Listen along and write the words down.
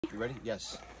You ready?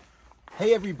 Yes.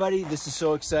 Hey everybody, this is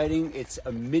so exciting. It's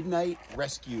a midnight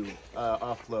rescue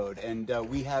offload, and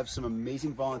we have some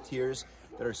amazing volunteers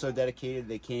that are so dedicated.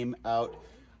 They came out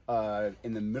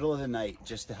in the middle of the night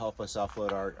just to help us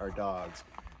offload our dogs.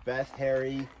 Beth,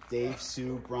 Harry, Dave,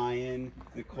 Sue, Brian,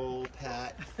 Nicole,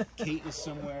 Pat, Kate is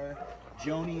somewhere.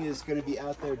 Joni is going to be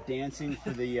out there dancing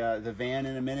for the van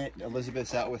in a minute.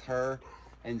 Elizabeth's out with her,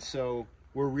 and so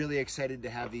we're really excited to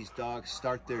have these dogs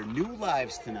start their new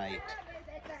lives tonight.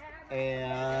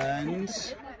 And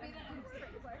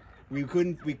we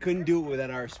couldn't do it without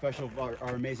our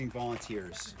amazing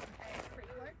volunteers.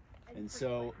 And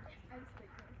so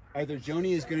either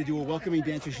Joni is going to do a welcoming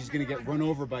dance or she's going to get run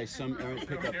over by some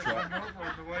pickup truck.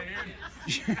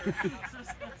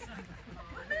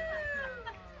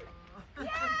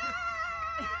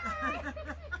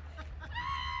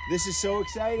 This is so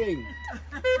exciting.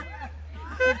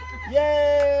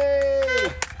 Yay!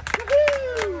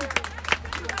 Woohoo!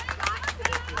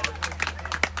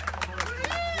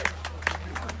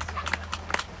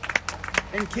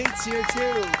 And Kate's here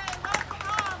too.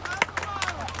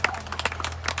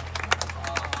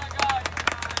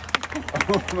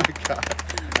 Oh my God.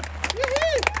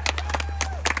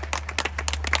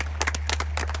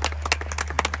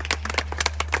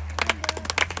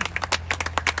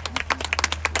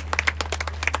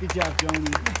 Good job,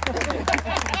 Joni.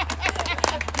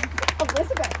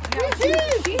 Elizabeth. No,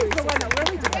 she's the one that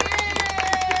really did it.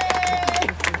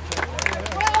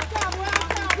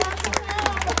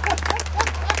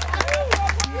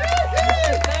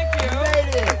 Thank you. You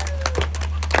made it.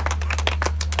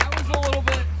 That was a little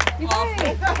bit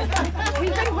awful.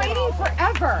 We've been waiting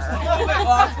forever. A little bit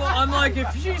awful. I'm like,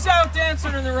 if she's out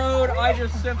dancing in the road, I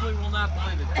just simply will not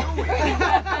believe it.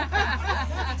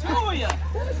 Two of you.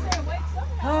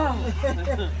 I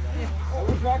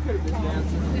wish I could have been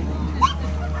dancing.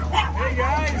 Hey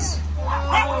guys!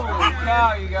 Holy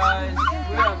cow, you guys.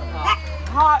 We have a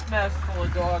hot mess full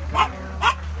of dogs.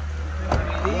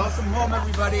 Welcome home,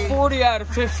 everybody. 40 out of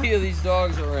 50 of these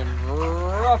dogs are in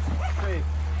rough shape.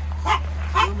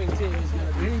 Grooming team is going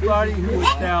to be Anybody who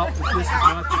would doubt that this is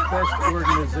not the best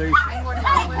organization,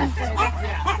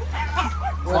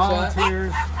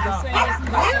 volunteers,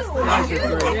 guys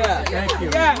are great. Yeah. Thank you.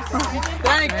 Yes.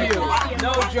 Thank you.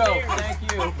 No joke. Thank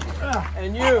you.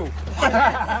 And you.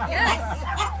 Yes.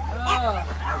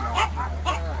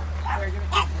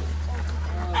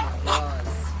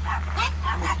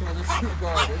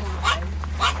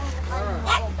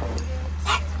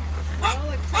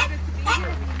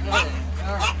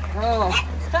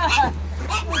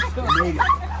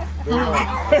 I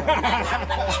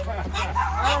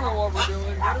don't know what we're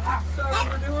doing. What did we decide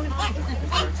we're doing?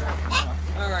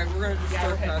 Alright, we're going to just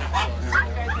start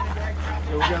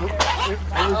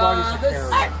Everybody's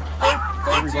prepared.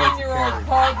 13-year-old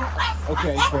pug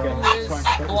Okay, is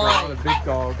blind. A big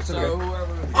dog. So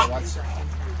whoever...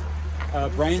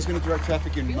 Brian's going to direct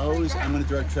traffic in Moe's. I'm going to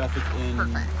direct traffic in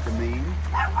the main.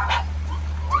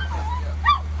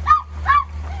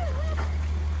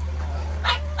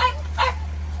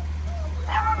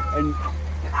 And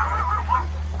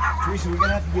Teresa, we're going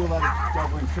to have to do a lot of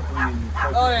doubling, tripling, and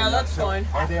Oh yeah, that's fine.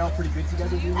 Are they all pretty good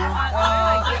together, do you know?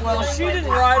 Well, she didn't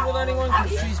ride with anyone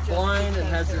because she's blind and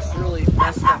has this really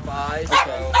messed up eyes.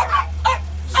 So,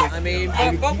 I mean,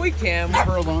 but we can.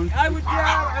 Her alone? I would,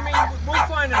 yeah. I mean, we'll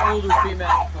find an older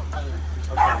female.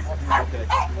 Okay.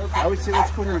 I would say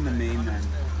let's put her in the main then.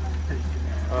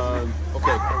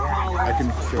 Okay. I can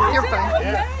show you. You're fine. Do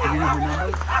you know her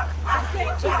number?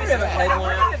 Does anybody have a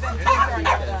headlamp?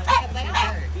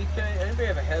 BK, anybody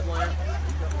have a headlamp?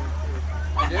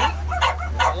 You do?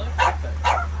 Really? Okay.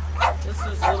 This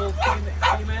is little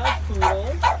female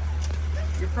poodle.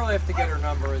 You probably have to get her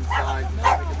number inside. I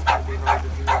think it's going to be hard to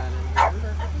do that in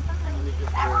here. Let me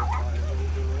just verify.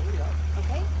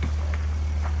 Okay.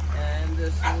 And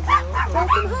this will be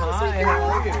open. Hi, how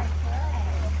are you?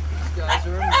 These guys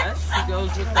are a mess. She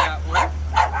goes with that one.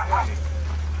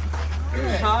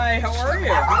 Hi, how are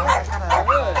you?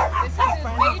 Good.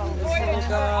 This little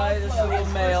guy, this little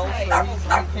male, so he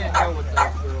can't go with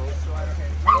those girls, so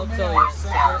I'll tell you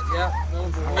inside. Yep,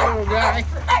 little guy.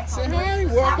 Say hi,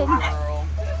 welcome.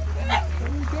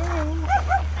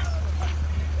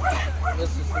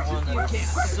 This is the one that is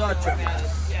such a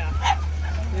mess.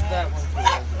 Get that one too.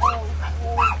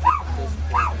 This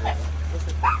poor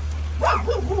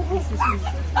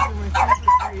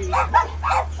dude. She's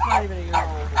not even a year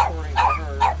old according to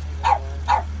her.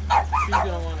 She's going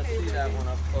to want to see that one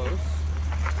up close.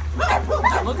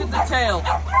 Look at the tail. Look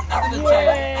at the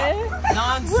tail.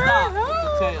 Non-stop with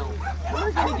the tail.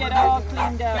 We're going to get all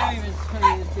cleaned up. Can't even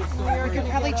tell you it's just so We could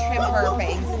probably trim her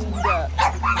face. cleaned up.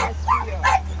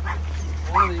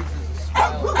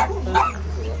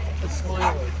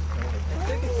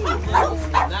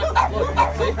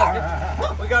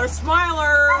 got a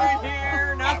smiler in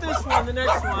here. Not this one, the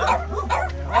next one.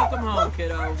 Welcome home,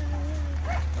 kiddo.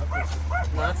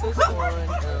 Not this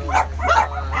one.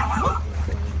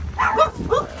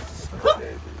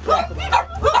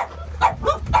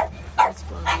 It's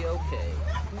gonna be okay.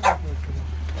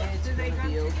 It's Do they gonna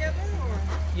hunt be okay. together or?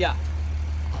 Yeah.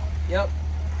 Yep.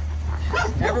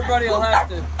 Everybody will have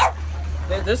to.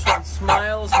 This one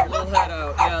smiles a little head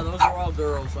out. Yeah, those are all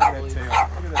girls, I believe. Look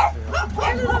at that tail.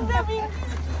 I love that baby.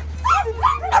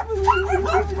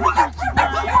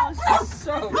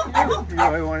 So cute. You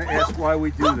know, I want to ask why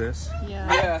we do this.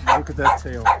 Yeah. Look at that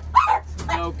tail.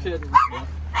 No kidding.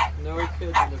 No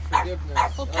kidding. The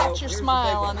forgiveness. We'll catch your here's a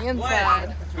smile big on the one.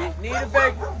 inside. Need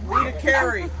a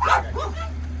carry.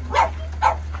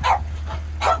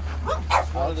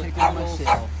 I'll take him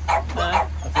myself. Huh?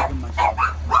 I'll take him myself.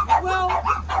 Well,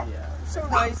 Yeah. so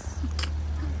nice.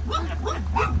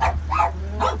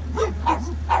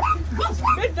 It's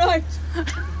midnight.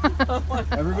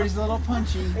 Everybody's a little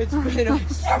punchy. It's been a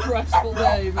stressful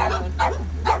day, man.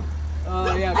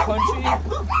 Yeah, punchy.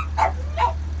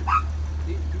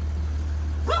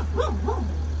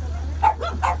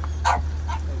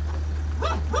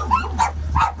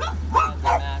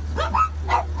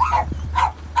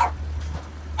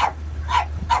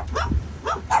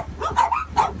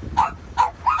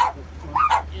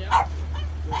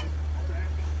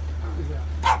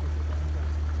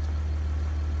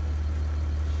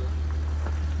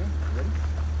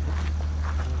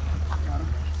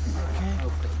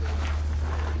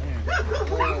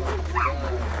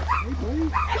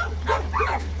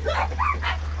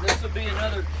 This will be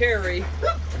another carry.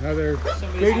 Another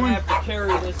Somebody's big gonna one. have to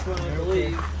carry this one, I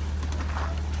believe.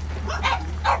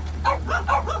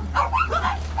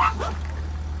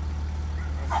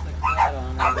 I'll stick that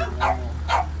on there, and then we'll-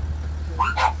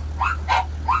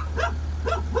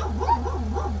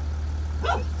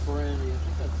 Brandy, I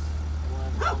think that's the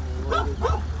last one they loaded.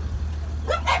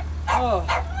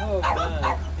 Oh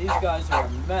man, these guys are a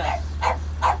mess.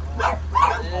 Mess.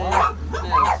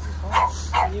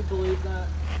 Can you believe that?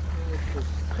 It's just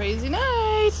Crazy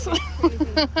nice.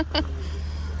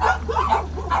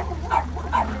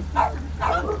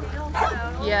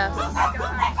 Yes.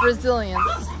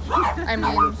 Resilience. I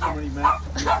mean,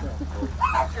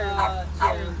 yeah,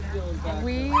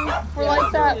 we were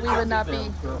like that, we would not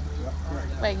be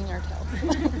wagging our tails.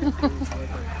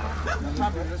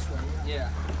 yeah.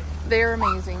 They're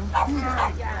amazing.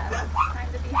 Yeah. Time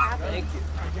to be happy. Thank you.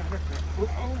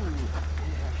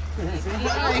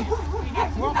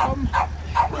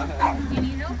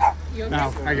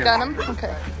 No, I Got got it. them?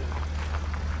 Okay.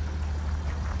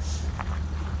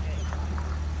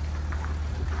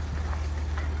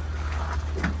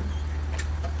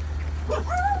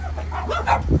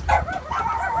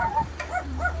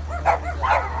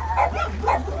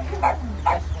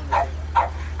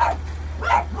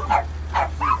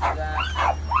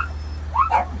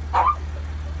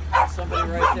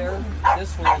 Somebody right there.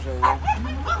 This one is a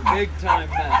big time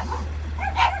mess.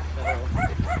 So,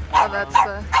 Oh, that's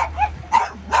the.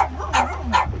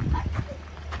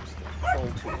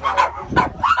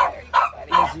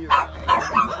 easier around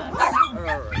here.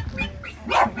 All right. Here we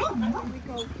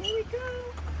go. Here we go.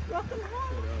 Welcome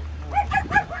home.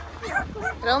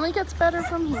 It only gets better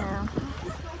from here.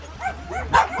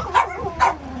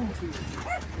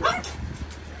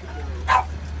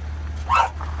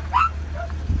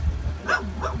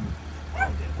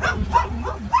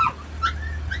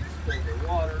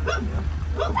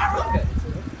 Okay.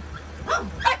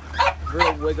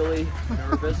 Real wiggly,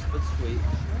 nervous, but sweet.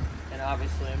 And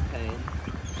obviously in pain.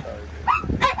 Sorry,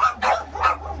 dude.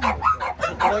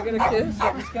 Did I get a kiss?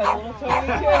 I just got a little tiny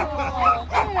kiss.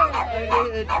 I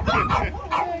did.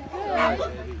 Alright,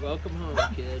 baby. Welcome home,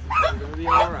 kid. You're gonna be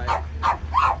alright.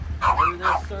 Everything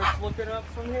starts looking up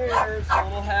from here. It's a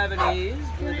little have and ease.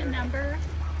 You want a number?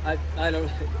 I don't.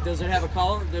 Does it have a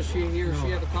collar? Does she or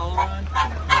she have a collar on?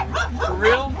 For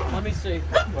real? Let me see.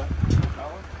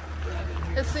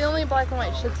 It's the only black and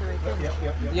white Shih Tzu, I think.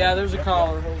 Yeah, there's a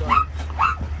collar. Hold on.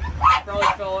 Probably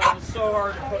fell out. It was so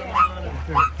hard to put them on.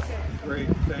 Great,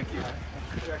 thank you.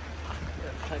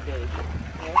 I gave you.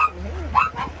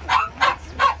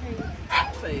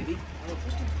 Baby.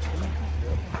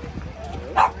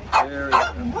 There you go.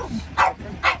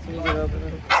 Can you get over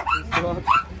there? It's a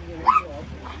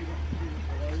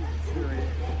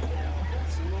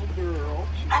little girl.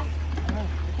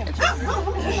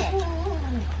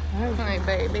 Hi,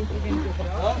 baby. Oh,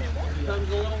 comes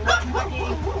a little rat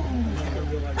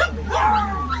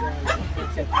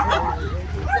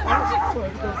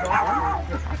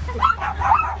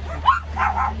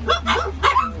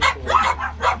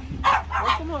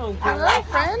Welcome home, Hello, girl.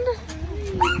 friend.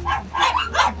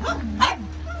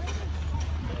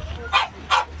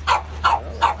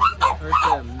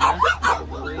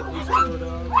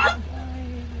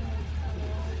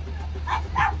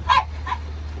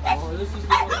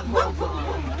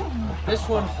 this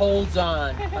one holds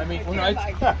on. I mean,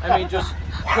 just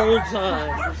holds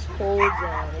on. Just holds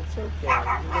on. It's okay.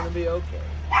 You're gonna be okay.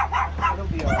 It'll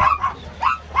be all right.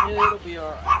 It'll be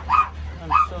all right.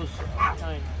 I'm so sorry. I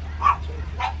know. It's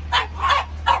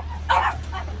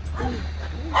okay.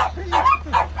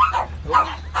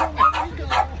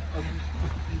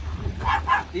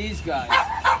 These guys,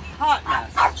 hot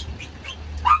mess.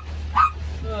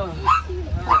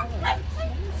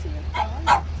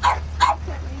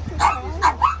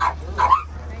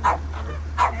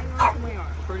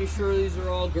 Pretty sure these are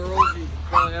all girls. You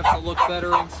probably have to look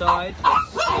better inside.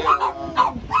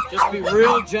 Just be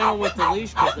real gentle with the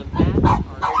leash because the mats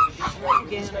are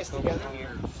gigantic over here.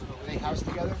 Are they housed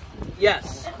together?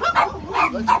 Yes.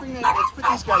 Let's put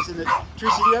these guys in the.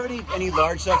 Teresa, do you have any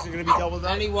large dogs that are going to be doubled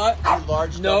up? Any what? Any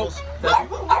large Nope.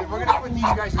 doubles? We're going to put these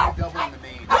guys in the double in the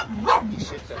main. These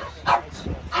shit dogs.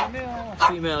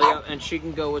 Female, yeah, and she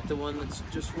can go with the one that's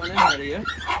just went ahead of you.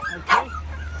 Okay.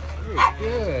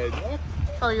 Very good.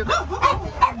 Oh, you're. This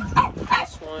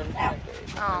one.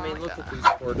 I mean, look at these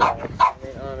poor dogs. I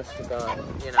mean, honest to God,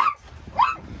 you know.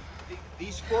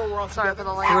 These four were all Sorry for together?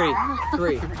 the light.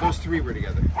 Three. Those three were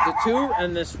together. The two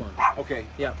and this one. Okay.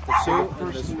 Yeah, the two So the and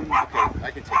first this one, one. okay,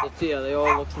 I can take it. Yeah, they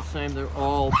all look the same. They're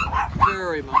all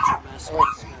very much a mess.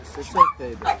 It's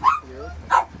okay, baby. You're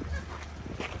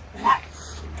okay.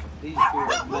 These two are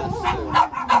a mess too.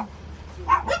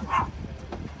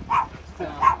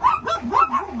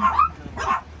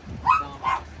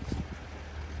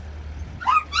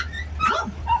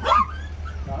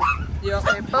 Yep.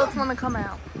 They both want to come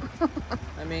out.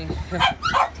 I mean,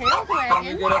 Tail's you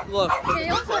wagging. get a look.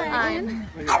 Tail's wagging.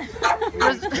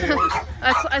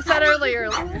 I said earlier,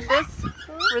 this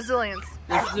resilience.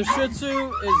 The Shih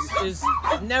Tzu is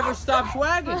never stops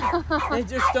wagging. They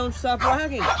just don't stop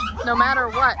wagging. No matter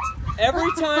what.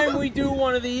 Every time we do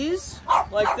one of these,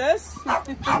 like this,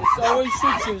 it's always Shih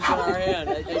Tzus in our hand.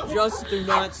 They just do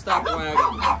not stop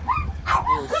wagging.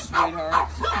 Little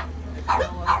sweethearts.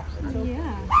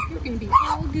 Yeah, you're gonna be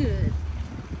all good.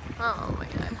 Oh my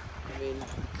god. I mean,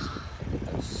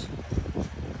 that's...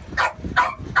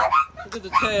 Look at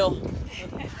the tail.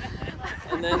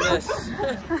 And then this.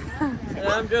 And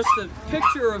I'm just a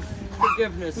picture of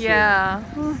forgiveness here. Yeah.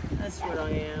 That's what I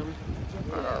am.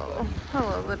 Oh,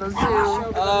 hello, little zoo.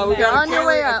 We You're got on your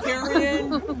way a up.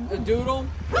 carrion, a doodle,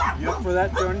 You up for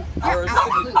that, Tony? or a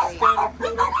standard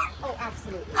poodle. Oh,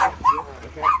 absolutely.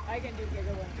 I can do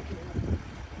bigger ones.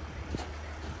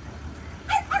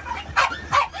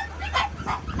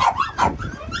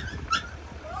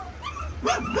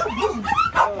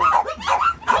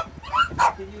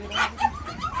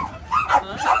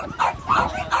 I'm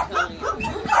telling you,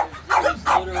 it's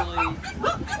literally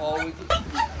all we could.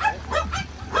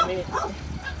 I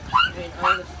mean,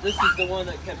 honest, this is the one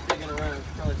that kept digging around. It's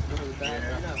probably still in the back.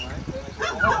 I know, right?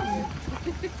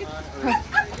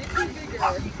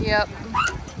 Yep.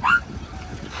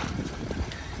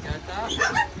 Got that?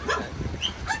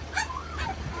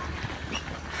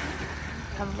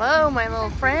 Hello, my little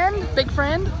friend. Big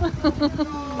friend.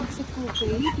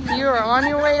 You are on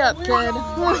your way up, kid.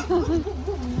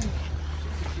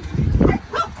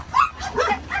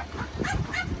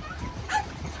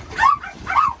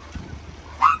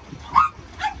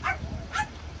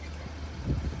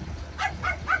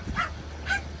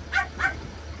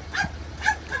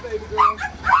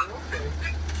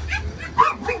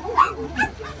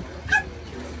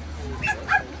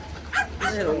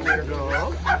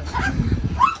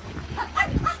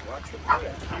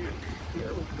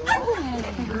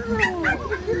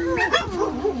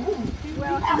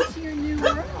 Welcome to your new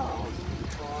world.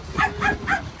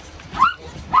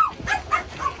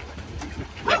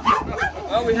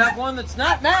 Well, we have one that's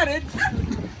not matted.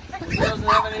 He doesn't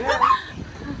have any hair.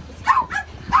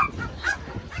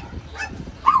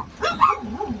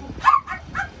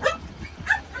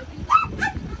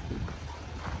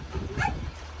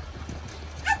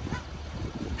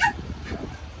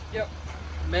 Yep.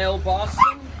 Male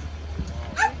Boston.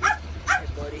 Hey,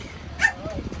 buddy.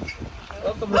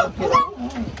 Welcome home, kiddo.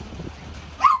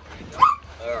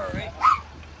 All right.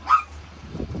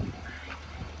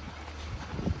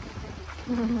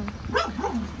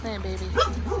 Hey, baby.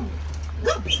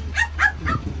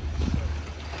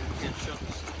 Can't shut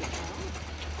this.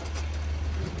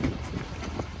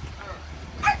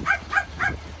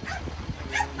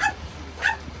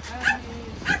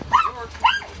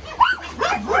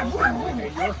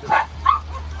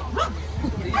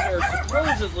 These are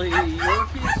supposedly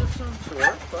Yorkies of some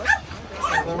sort, but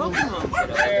welcome home,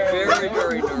 kiddo. Very,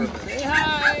 very nervous. Say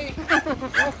hi.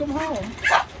 Welcome home.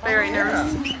 Very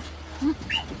nervous.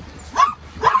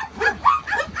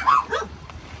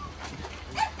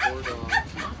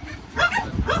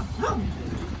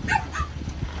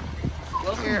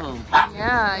 Welcome You're- home.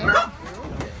 Yeah,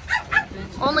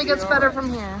 you're, only gets better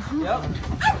from here. Yep.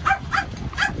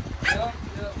 Yep.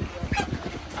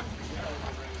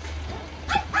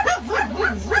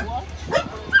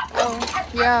 Oh,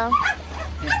 yeah.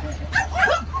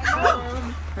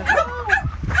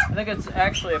 I think it's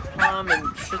actually a Pom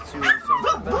and Shih Tzu or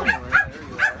something, but anyway, there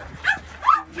you are.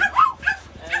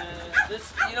 And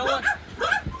this, you know what?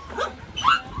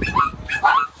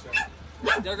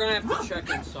 They're gonna have to check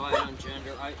inside on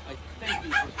gender. I think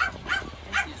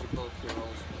these are both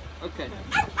girls. Okay.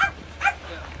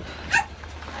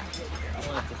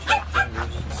 I'll have to check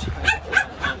genders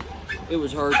inside. It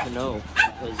was hard to know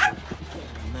because of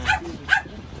math.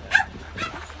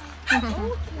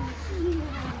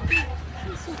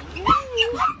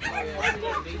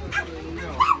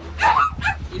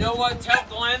 You know what? Tell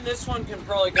Glenn this one can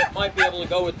probably might be able to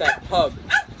go with that pug.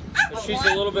 But she's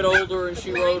a little bit older and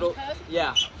she rode.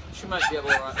 Yeah, she might be able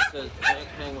to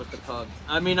hang with the pug.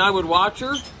 I mean, I would watch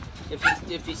her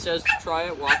if he says to try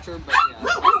it. Watch her, but yeah.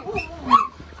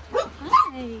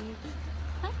 Hi.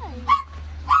 Hi.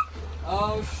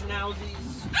 Oh,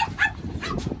 Schnauzies.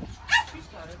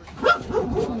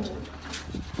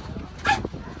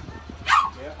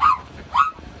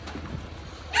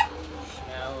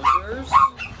 Schnauzers.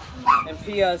 And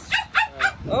P.S.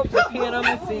 Oh, you're peeing on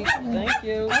my feet. Thank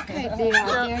you. Okay,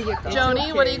 there you go.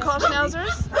 Joni, what do you call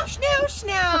schnauzers? Schnauz.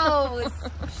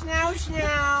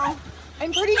 Schnauz.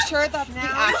 I'm pretty sure that's the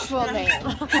actual name.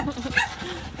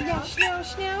 Yeah,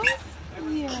 schnauz. Yeah.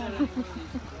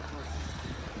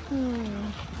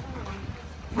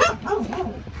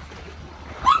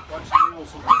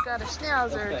 You got a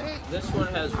schnauzer. Okay. Okay. This one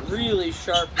has really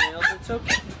sharp nails. It's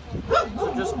okay.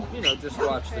 So just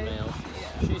watch the nails.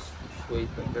 She's sweet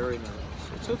but very nice.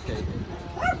 It's okay.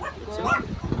 It's okay.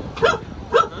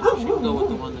 She can go with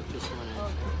the one that just went in.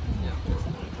 Yeah.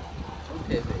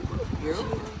 Okay, baby. You're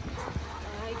okay.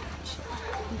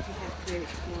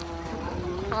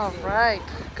 All right.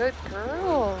 Good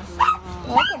girl.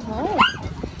 Welcome home.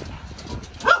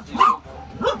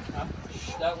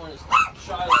 That one is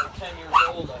Shiloh, 10 years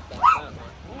old, I think, that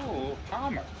one. Oh,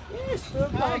 Palmer. Yes,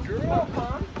 Hi, girl.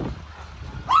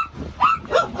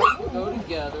 We'll go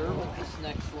together with this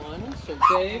next one. So,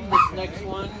 Dave, this next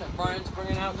one that Brian's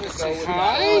bringing out, we'll go with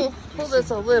that one. Pull this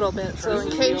a little bit so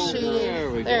in case she.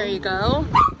 There you go.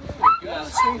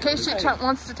 In case she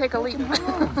wants to take a leap.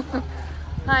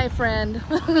 Hi, friend.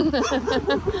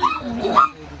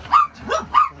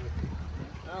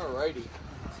 Alrighty.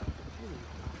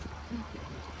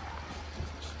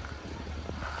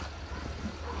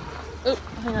 Oh,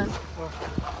 hang on.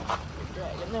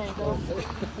 Dragon, there you go.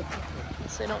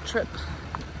 So they don't trip.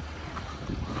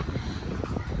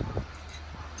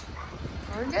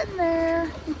 We're getting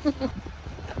there.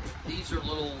 These are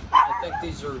little, I think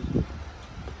these are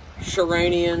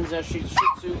Sharanians, Shih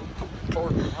Tzu,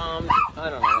 Porton Poms, I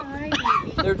don't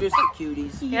know. They're just the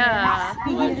cuties. Yeah.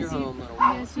 Glad you're home, little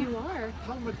one. Yes, you are.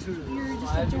 You're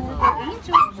just Glad you're adorable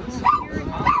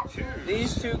angel.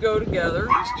 These two go together.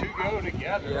 These two go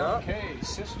together. Yeah. Okay,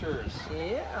 sisters.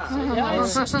 Yeah.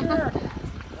 Sister.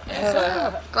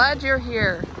 Glad you're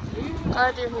here.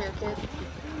 Glad you're here, kid.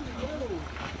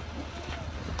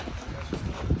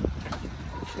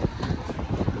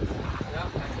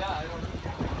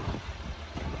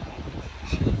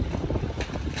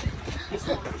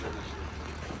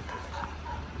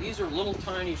 These are little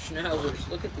tiny schnauzers.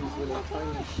 Look at these little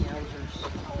tiny schnauzers.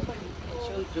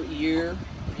 So year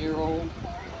old.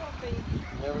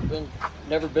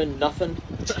 Never been nothing.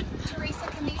 Teresa,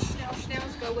 can these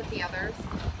schnauz go with the others?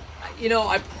 You know,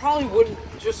 I probably wouldn't,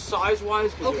 just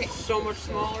size-wise, because Okay. they're so much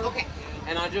smaller. Okay.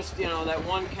 And I just, that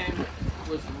one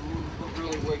was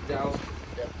really wigged out.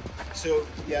 Yeah. So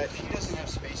yeah, if he doesn't have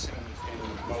space in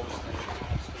most, then he'll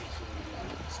have space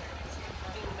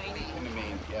in the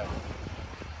main. Yeah.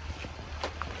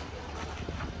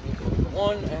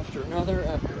 One after another,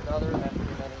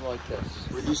 like this.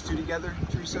 Were these two together,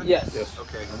 Teresa? Yes.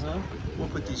 Okay. Uh-huh. We'll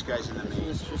put these guys in the main.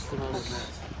 It's just the most.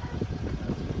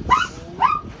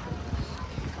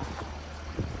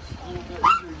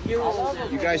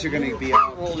 You guys are going to be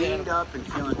all cleaned up and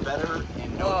feeling better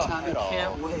in no time at all. I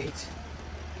can't wait.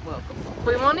 Welcome.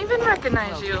 We won't even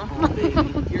recognize you.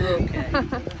 You're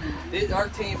okay. Our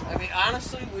team, I mean,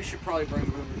 honestly, we should probably bring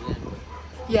roomers in.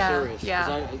 Yeah, Serious. 'Cause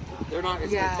yeah. They're not,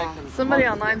 it's going to take them. Somebody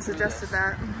months to online get through suggested this.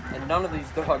 that. And none of these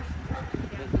dogs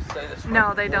need to stay this way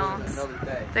No, they for more don't. than another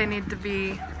day. They need to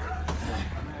be.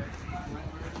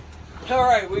 All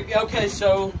right, okay,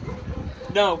 so,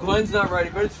 no, Glenn's not ready,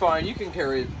 but it's fine. You can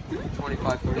carry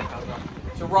 25, 30 pounds on.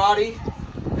 So Roddy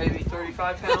maybe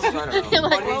 35 pounds. I don't know. You're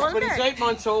like, but, well, but he's okay. 8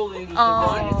 months old. And he was Oh. the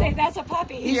one. Say that's a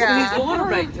puppy. He's Yeah. the litter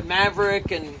mate to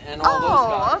Maverick and all those Oh,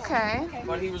 guys. okay.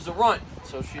 But he was a runt,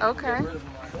 so she didn't Okay. get rid of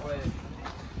him right away.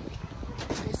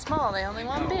 He's small. They only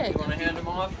want big. You want to hand him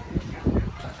off?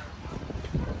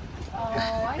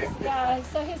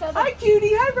 So his other, Hi,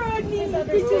 cutie. Hi, Rodney. his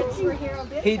other kids were here a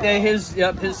bit ago.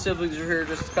 His siblings were here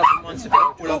just a couple months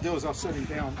ago. What I'll do is I'll set him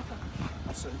down.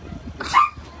 I'll set him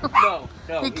No,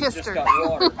 He he kissed just her. got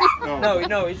water. down.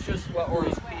 No, he's just, or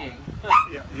he's peeing.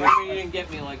 Yeah, I mean, he didn't get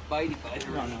me like bitey.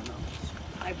 No.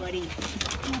 Hi, buddy.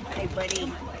 Hi,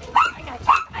 buddy.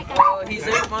 He's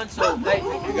 8 months old. Hey,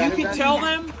 you can tell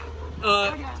them.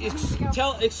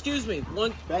 Excuse me.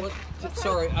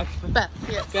 Sorry, Beth,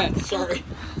 yes. Beth. Sorry.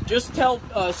 Just tell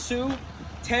Sue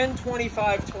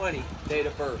 10/25/20 date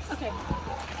of birth. Okay.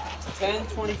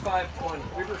 10/25/20.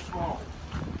 Big or small?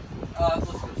 Let's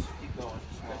just keep going.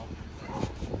 Small.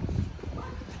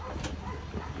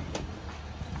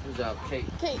 Who's out? Kate.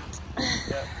 Kate.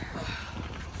 Yep.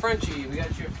 Frenchie, we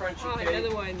got you a Frenchie. Kate.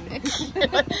 Another one.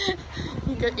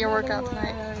 You get your workout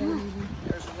tonight.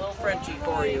 There's a little Frenchie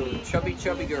for you. Chubby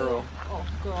girl. Oh,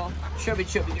 girl. Chubby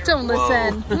girl. Don't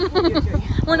listen.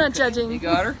 We're not judging. You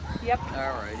got her? Yep.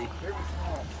 Alrighty.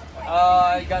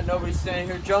 I got nobody staying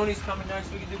here. Joni's coming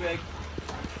next. We can do big.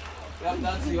 Yep,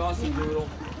 that's the Aussie Doodle.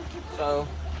 So,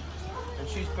 and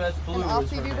she's Beth's Blue. An Is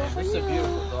Aussie her Doodle name. for She's a you.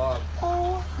 beautiful dog.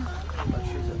 Oh. But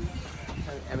she's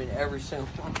I mean, every single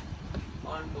one.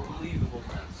 Unbelievable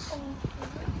mess.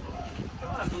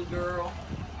 Come on, blue girl.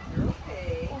 You're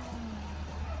okay.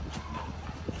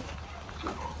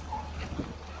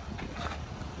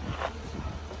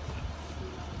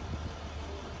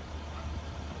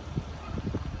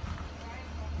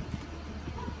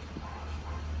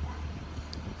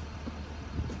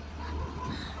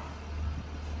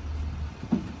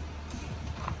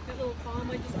 That little palm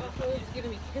I just got hold, he's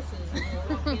giving me kisses. And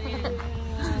we're walking in.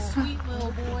 Just a sweet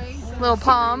little boy. Little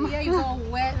palm. Yeah, he's all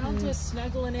wet and just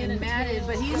snuggling in and matted,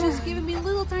 but he's just giving me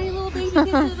little tiny little baby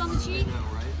kisses on the cheek.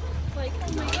 Like,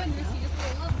 oh my goodness, he just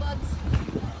little love bugs.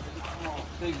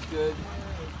 Big's good.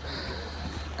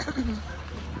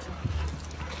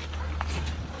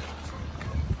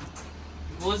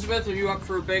 Elizabeth, are you up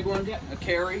for a big one? Yeah. A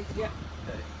carry? Yeah.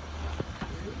 Okay.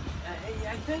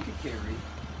 I think a carry.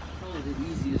 Probably the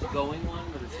easiest going one,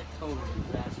 but it's a total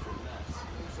disaster mess.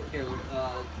 Here,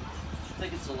 I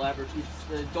think it's a Labrador. It's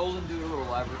the Golden Doodle or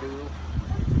Labradoodle.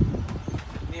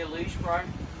 Need a leash,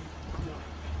 Brian?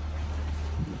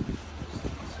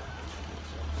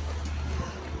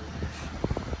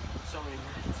 So many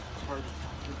minutes. It's hard to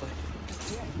talk to, but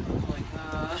like,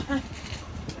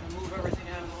 move everything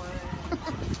out of the way.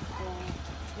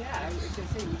 Yeah, I was gonna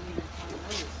say we need to find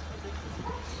those.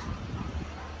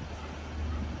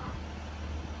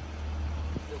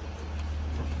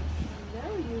 Now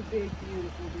you big,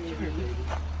 beautiful baby.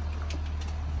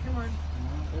 Come on.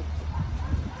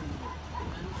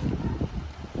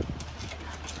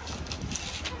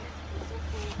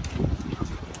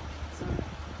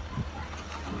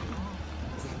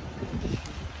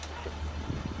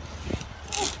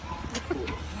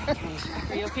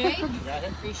 Are you okay?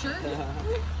 Are you sure?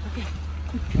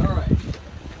 All right.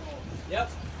 Yep.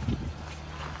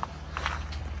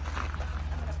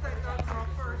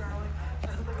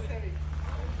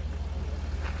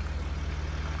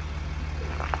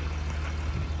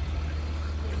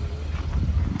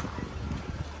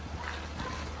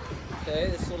 Okay,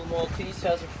 this little Maltese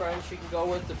has a friend she can go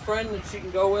with. The friend that she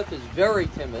can go with is very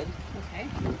timid. Okay.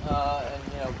 And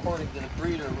you know, according to the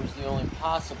breeder, was the only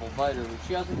possible biter. But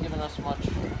she hasn't given us much.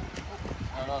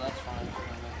 Oh no, that's fine.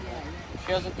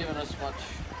 She hasn't given us much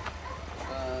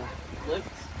lift.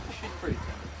 She's pretty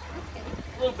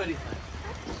timid. Little bitty thing.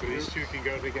 So these two can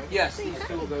go together? Yes, these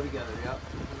two will go together. Yep.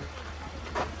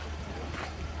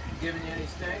 Giving you any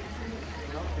stink?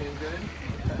 No, being good.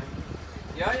 Okay.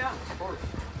 Yeah, of course.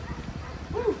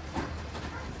 Woo.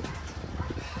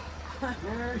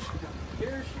 There she goes.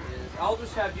 Here she is. I'll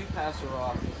just have you pass her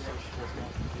off so she doesn't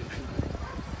have to do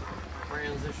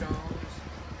transitions.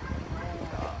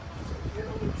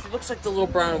 She looks like the little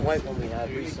brown and white one we had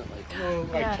recently.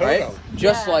 Yes. Right?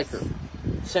 Just Yes. like her.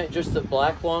 Just the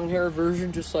black long hair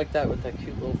version, just like that with that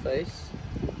cute little face.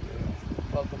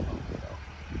 Welcome home, girl.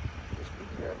 Just be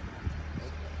careful.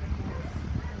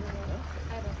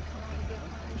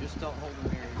 Just don't hold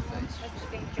them near your face.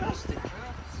 Just in case.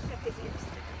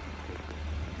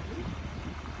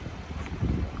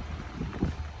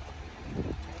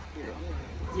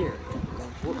 Here.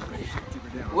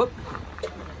 Whoop.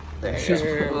 There we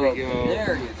go.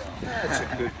 There you go. That's a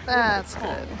good. That's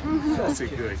good. That's a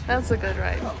good. That's a good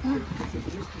ride.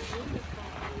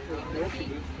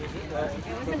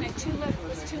 wasn't a tulip. It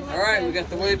was tulip. All right, we got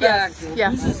the way back.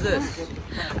 Yes. Whose is this?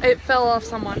 It fell off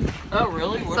someone. Oh,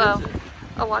 really? What is it?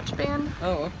 A watch band.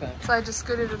 Oh, okay. So I just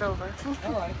scooted it over.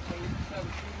 All right. So we just have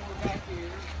a few more back here.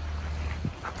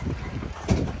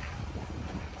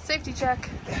 Safety check.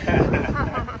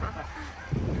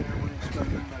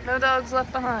 No dogs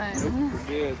left behind. We're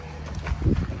good.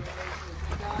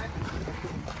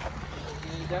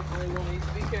 He definitely will need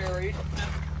to be carried.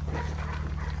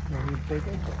 This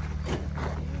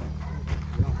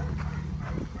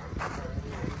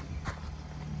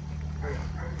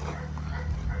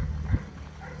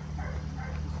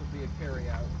will be a carry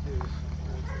out too.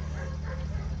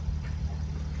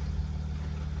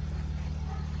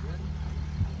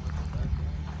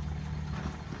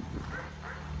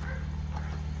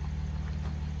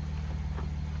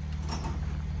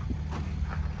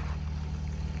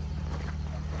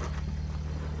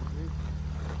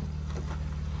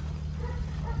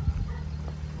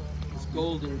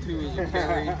 Golden too is a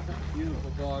carry.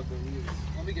 Beautiful dog, but he is.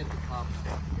 Let me get the top.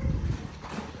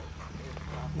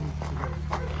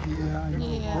 Yeah, I know.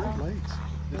 Yeah. Great Lakes.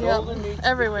 The Yep, golden needs to be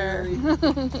everywhere.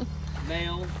 carried.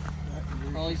 Male,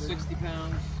 probably 60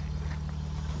 pounds.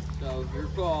 So your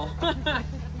call.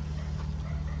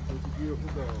 Beautiful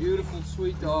dog. Beautiful,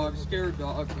 sweet dog, scared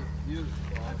dog.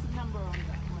 Beautiful dog. What's the number on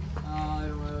that one? I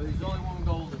don't know. He's only one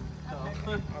golden. So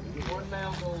one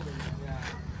male golden. Yeah.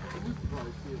 We could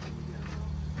probably see it when we get him.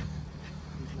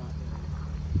 He's not there.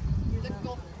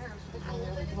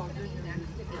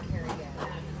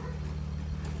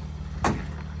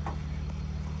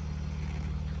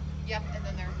 Yep, and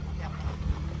then they're, yep.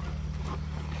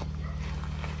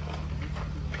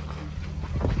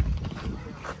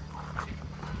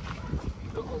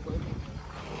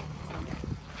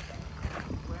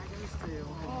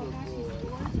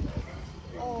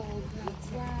 Oh, that's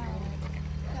wow.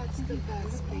 That's the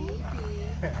best baby.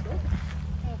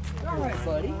 All right,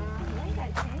 buddy.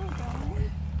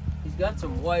 He's got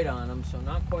some white on him, so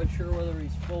not quite sure whether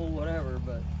he's full whatever,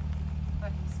 but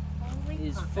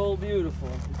he's full beautiful.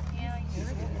 Yeah,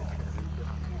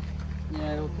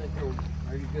 Yeah, I don't think he'll.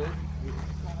 Are you good?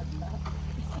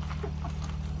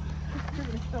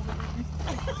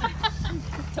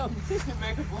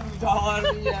 Make a blue doll out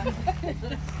of me, yeah.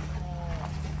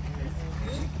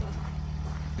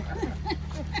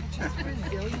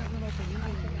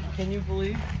 Can you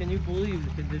believe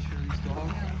the condition of these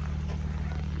dogs?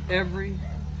 Every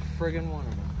friggin' one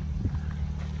of them.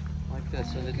 Like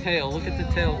this. And the tail, look at the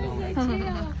tail going.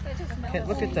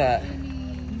 Look at that.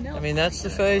 I mean, that's the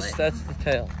face, that's the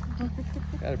tail.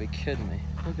 Gotta be kidding me.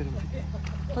 Look at him.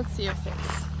 Let's see your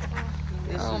face.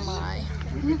 Oh my.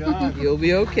 You'll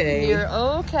be okay. You're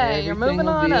okay. You're moving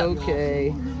on up.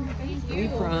 Okay. We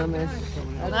promise.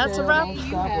 And that's a wrap.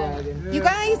 Stop bragging. You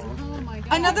guys,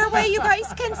 another way you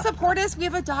guys can support us, we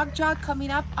have a dog jog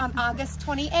coming up on August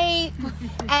 28th,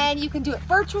 and you can do it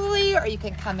virtually or you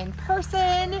can come in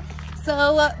person.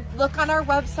 So look on our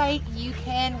website, you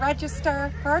can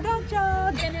register for a dog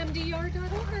jog.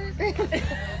 NMDR.org.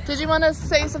 Did you want to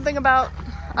say something about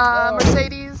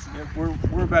Mercedes? Yeah,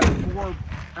 we're about 4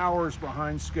 hours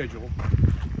behind schedule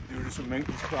due to some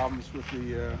maintenance problems with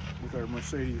the with our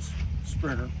Mercedes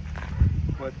Sprinter.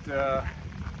 But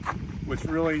what's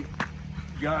really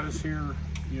got us here,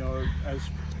 you know, as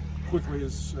quickly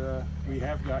as we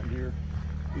have gotten here,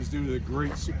 is due to the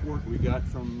great support we got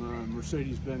from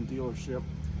Mercedes-Benz dealership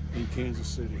in Kansas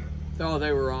City. Oh,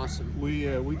 they were awesome.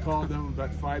 We called them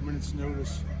about 5 minutes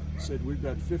notice, said we've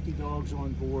got 50 dogs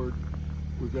on board,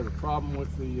 we've got a problem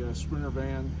with the Sprinter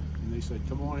van, and they said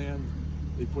come on in.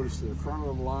 They put us to the front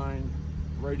of the line,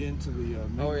 right into the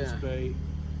maintenance bay.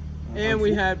 And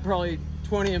we had probably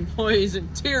 20 employees in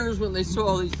tears when they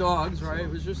saw these dogs, right? It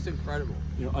was just incredible.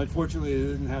 You know, unfortunately, they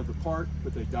didn't have the part,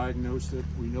 but they diagnosed it.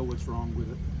 We know what's wrong with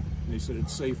it. And they said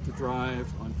it's safe to drive.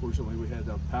 Unfortunately, we had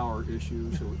a power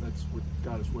issue, so that's what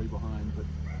got us way behind. But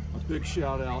a big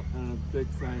shout out and a big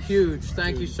thanks. Huge.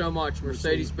 Thank you so much,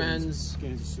 Mercedes-Benz.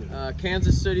 Kansas City.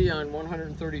 Kansas City on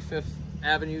 135th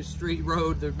Avenue Street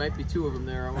Road. There might be 2 of them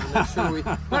there. I want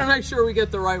to make sure we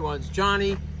get the right ones.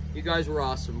 Johnny, you guys were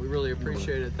awesome. We really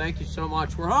appreciate it. Thank you so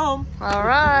much. We're home. All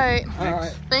right. All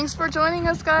right. Thanks for joining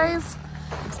us, guys.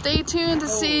 Stay tuned to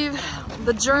see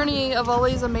the journey of all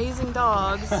these amazing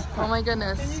dogs. Oh my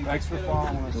goodness. Thanks for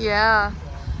following us. Yeah.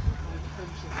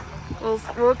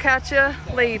 We'll catch you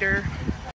later.